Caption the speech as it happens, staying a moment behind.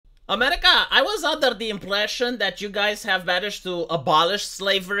America, I was under the impression that you guys have managed to abolish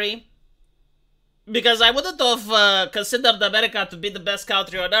slavery. Because I wouldn't have considered America to be the best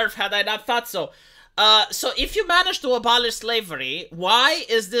country on earth had I not thought so. So if you managed to abolish slavery, why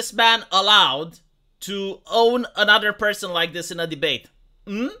is this man allowed to own another person like this in a debate?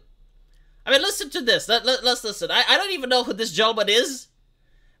 Hmm? I mean, listen to this. Let's listen. I don't even know who this gentleman is.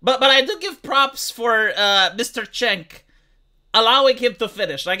 But I do give props for Mr. Cenk allowing him to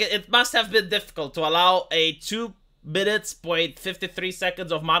finish. Like, it must have been difficult to allow a 2 minutes, 53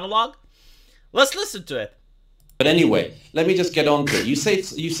 seconds of monologue. Let's listen to it. But anyway, let me just get on to it. You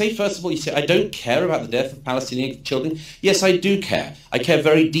say first of all, I don't care about the death of Palestinian children. Yes, I do care. I care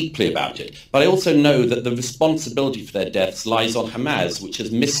very deeply about it. But I also know that the responsibility for their deaths lies on Hamas, which has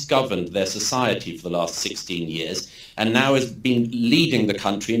misgoverned their society for the last 16 years and now has been leading the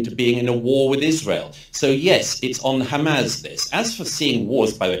country into being in a war with Israel. So yes, it's on Hamas this. As for seeing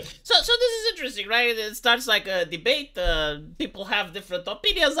wars, by the way... So this is interesting, right? It starts like a debate. People have different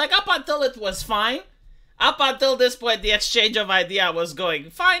opinions. Like, up until it was fine. Up until this point, the exchange of idea was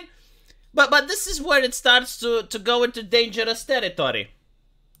going fine. But this is where it starts to go into dangerous territory.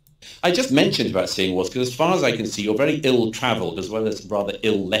 I just mentioned about seeing wars because as far as I can see, you're very ill-travelled as well as rather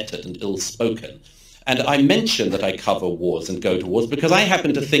ill-lettered and ill-spoken. And I mention that I cover wars and go to wars because I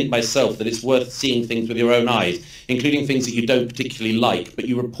happen to think myself that it's worth seeing things with your own eyes, including things that you don't particularly like, but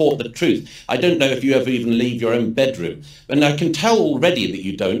you report the truth. I don't know if you ever even leave your own bedroom. And I can tell already that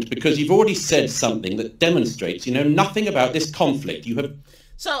you don't because you've already said something that demonstrates you know nothing about this conflict. You have...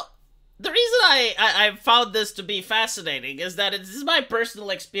 So, the reason I found this to be fascinating is that it is my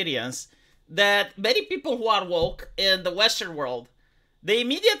personal experience that many people who are woke in the Western world, they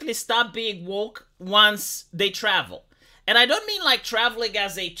immediately stop being woke once they travel. And I don't mean like traveling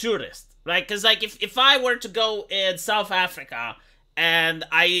as a tourist, right? Because like if I were to go in South Africa and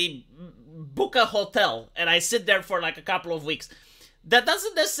I book a hotel and I sit there for like a couple of weeks, that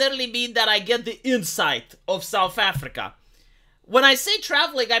doesn't necessarily mean that I get the insight of South Africa. When I say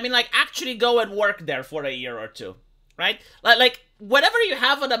traveling, I mean like actually go and work there for a year or two, right? Like whenever you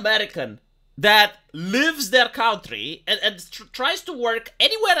have an American that lives their country and tries to work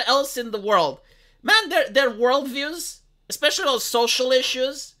anywhere else in the world, man, their worldviews, especially on social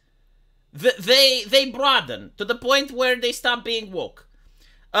issues, they broaden to the point where they stop being woke.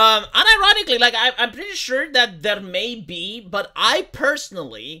 Unironically, like I'm pretty sure that there may be, but I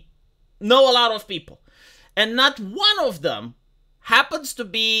personally know a lot of people, and not one of them happens to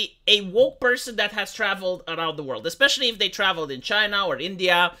be a woke person that has traveled around the world, especially if they traveled in China or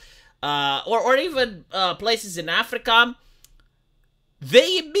India. Or even places in Africa.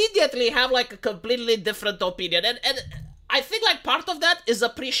 They immediately have like a completely different opinion. And I think like part of that is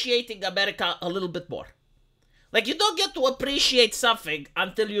appreciating America a little bit more. Like you don't get to appreciate something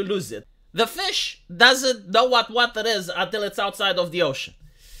until you lose it. The fish doesn't know what water is until it's outside of the ocean.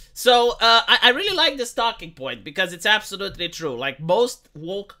 So I really like this talking point because it's absolutely true. Like most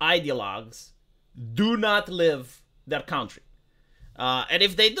woke ideologues do not live their country. And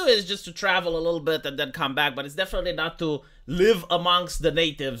if they do, it's just to travel a little bit and then come back. But it's definitely not to live amongst the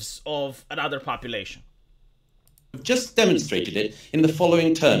natives of another population. Just demonstrated it in the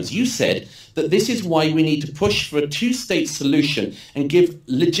following terms. You said that this is why we need to push for a two-state solution and give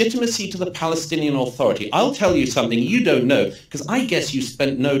legitimacy to the Palestinian Authority. I'll tell you something you don't know, because I guess you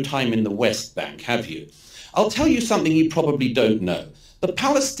spent no time in the West Bank, have you? I'll tell you something you probably don't know. The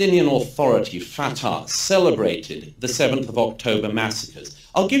Palestinian Authority, Fatah, celebrated the 7th of October massacres.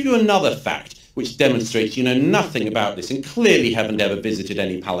 I'll give you another fact which demonstrates you know nothing about this and clearly haven't ever visited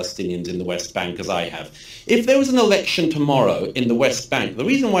any Palestinians in the West Bank as I have. If there was an election tomorrow in the West Bank, the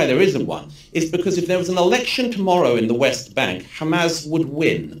reason why there isn't one is because if there was an election tomorrow in the West Bank, Hamas would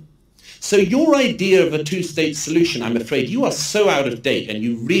win. So your idea of a two-state solution, I'm afraid you are so out of date and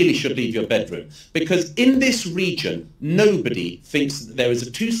you really should leave your bedroom. Because in this region, nobody thinks that there is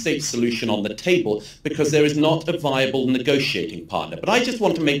a two-state solution on the table because there is not a viable negotiating partner. But I just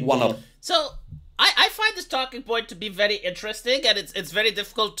want to make one up. So I find this talking point to be very interesting and it's very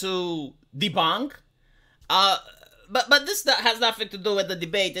difficult to debunk. But this has nothing to do with the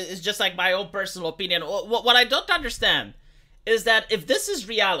debate. It's just like my own personal opinion. What I don't understand is that if this is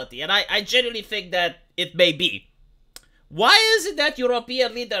reality, and I genuinely think that it may be, why is it that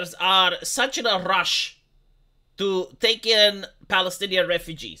European leaders are such in a rush to take in Palestinian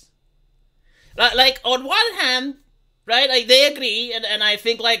refugees? Like on one hand, right, like they agree, and I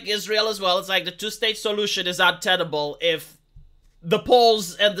think like Israel as well, it's like the two-state solution is untenable if the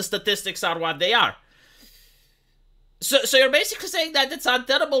polls and the statistics are what they are. So you're basically saying that it's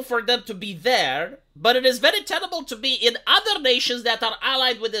untenable for them to be there, but it is very tenable to be in other nations that are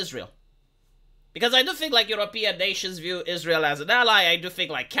allied with Israel. Because I do think like European nations view Israel as an ally. I do think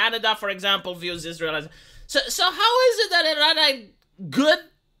like Canada, for example, views Israel as... So how is it that Iran are good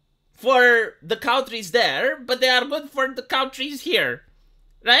for the countries there, but they are good for the countries here?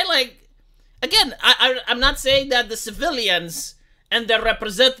 Right? Like, again, I'm not saying that the civilians and their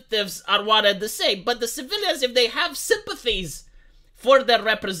representatives are one and the same, but the civilians, if they have sympathies for their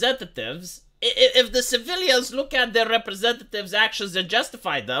representatives, if the civilians look at their representatives' actions and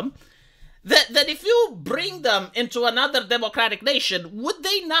justify them, that if you bring them into another democratic nation, would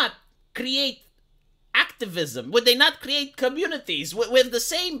they not create activism? Would they not create communities with the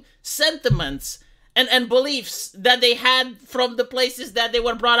same sentiments and beliefs that they had from the places that they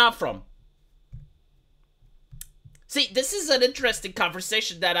were brought up from? See, this is an interesting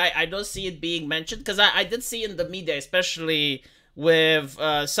conversation that I don't see it being mentioned, because I did see in the media, especially with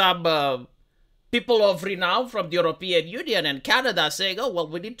some people of renown from the European Union and Canada saying, oh, well,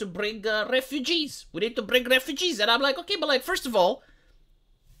 we need to bring refugees. We need to bring refugees. And I'm like, okay, but like, first of all,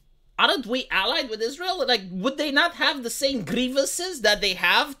 aren't we allied with Israel? Like, would they not have the same grievances that they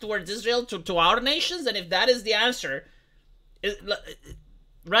have towards Israel to our nations? And if that is the answer,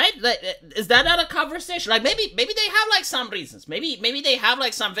 right? Like, is that not a conversation? Like, maybe they have like some reasons. Maybe they have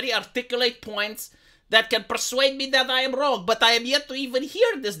like some very articulate points that can persuade me that I am wrong. But I am yet to even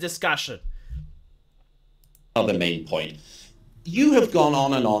hear this discussion. Other main point. You have gone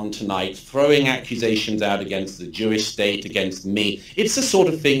on and on tonight, throwing accusations out against the Jewish state, against me. It's the sort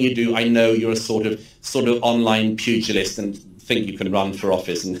of thing you do. I know you're a sort of online pugilist and think you can run for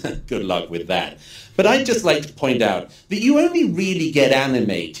office, and good luck with that. But I'd just like to point out that you only really get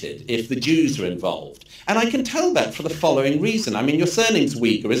animated if the Jews are involved. And I can tell that for the following reason. I mean, your surname's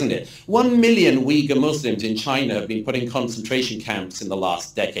Uygur, isn't it? 1 million Uyghur Muslims in China have been put in concentration camps in the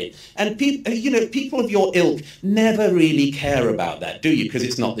last decade. And people of your ilk never really care about that, do you? Because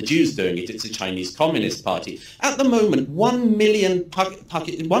it's not the Jews doing it, it's the Chinese Communist Party. At the moment, 1 million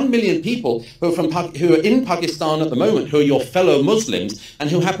people who are in Pakistan at the moment, who are your fellow Muslims and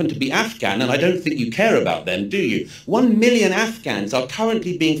who happen to be Afghan, and I don't think you care about them, do you? 1 million Afghans are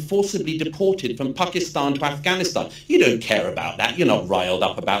currently being forcibly deported from Pakistan to Afghanistan. You don't care about that. You're not riled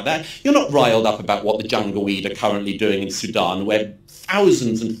up about that. You're not riled up about what the Janjaweed are currently doing in Sudan, where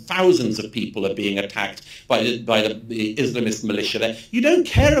thousands and thousands of people are being attacked by the Islamist militia there. You don't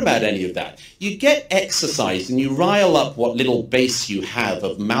care about any of that. You get exercised and you rile up what little base you have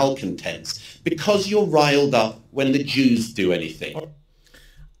of malcontents because you're riled up when the Jews do anything.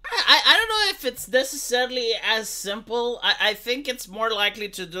 I don't know if it's necessarily as simple. I think it's more likely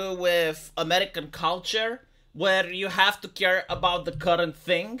to do with American culture, where you have to care about the current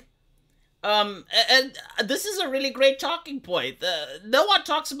thing. And this is a really great talking point. No one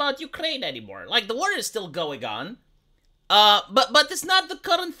talks about Ukraine anymore. Like, the war is still going on. But it's not the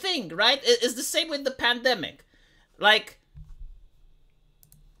current thing, right? It's the same with the pandemic. Like,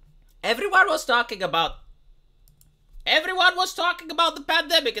 everyone was talking about the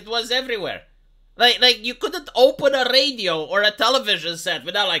pandemic. It was everywhere. Like you couldn't open a radio or a television set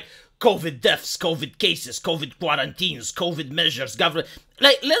without like COVID deaths, COVID cases, COVID quarantines, COVID measures, government.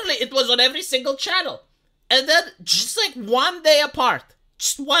 Like literally it was on every single channel. And then just like one day apart,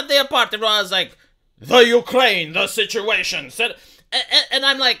 everyone was like, the Ukraine, the situation. And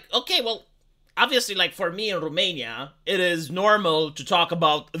I'm like, okay, well, obviously, like for me in Romania, it is normal to talk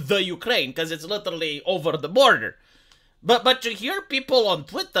about the Ukraine because it's literally over the border. But to hear people on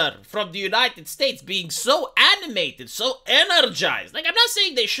Twitter from the United States being so animated, so energized, like I'm not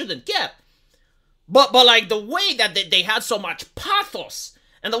saying they shouldn't care, but like the way that they had so much pathos,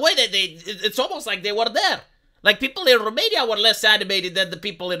 and the way that it's almost like they were there. Like people in Romania were less animated than the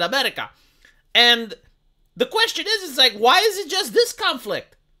people in America. And the question is like, why is it just this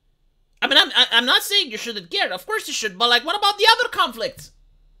conflict? I mean, I'm not saying you shouldn't care. Of course you should, but like, what about the other conflicts?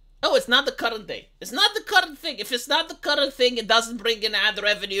 Oh, it's not the current thing. It's not the current thing. If it's not the current thing, it doesn't bring in ad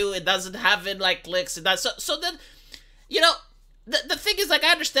revenue. It doesn't have in like clicks. It does. So then, you know, the thing is like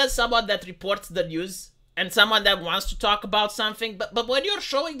I understand someone that reports the news and someone that wants to talk about something, but when you're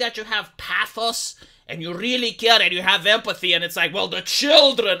showing that you have pathos and you really care and you have empathy, and it's like, well, the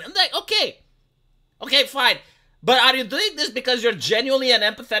children, and like, okay, fine. But are you doing this because you're genuinely an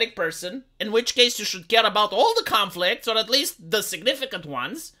empathetic person, in which case you should care about all the conflicts, or at least the significant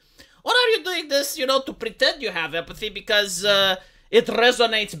ones? Or are you doing this, you know, to pretend you have empathy because it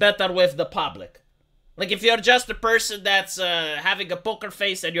resonates better with the public? Like, if you're just a person that's having a poker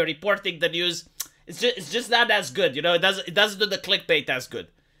face and you're reporting the news, it's just not as good, you know? It doesn't do the clickbait as good.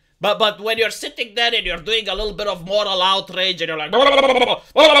 But when you're sitting there and you're doing a little bit of moral outrage and you're like,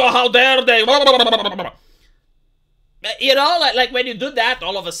 how dare they? You know, like when you do that,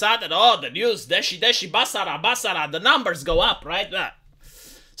 all of a sudden, oh, the news, deshi, basara, the numbers go up, right?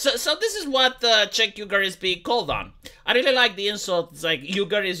 So this is what Cenk Uygur is being called on. I really like the insult. It's like,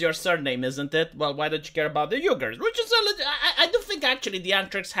 Uygur is your surname, isn't it? Well, why don't you care about the Uyghurs? Which is, I do think actually the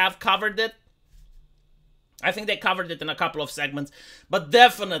Antrics have covered it. I think they covered it in a couple of segments, but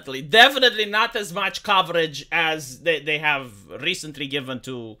definitely not as much coverage as they have recently given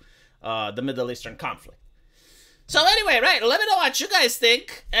to the Middle Eastern conflict. So anyway, right, let me know what you guys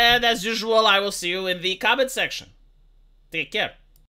think, and as usual, I will see you in the comment section. Take care.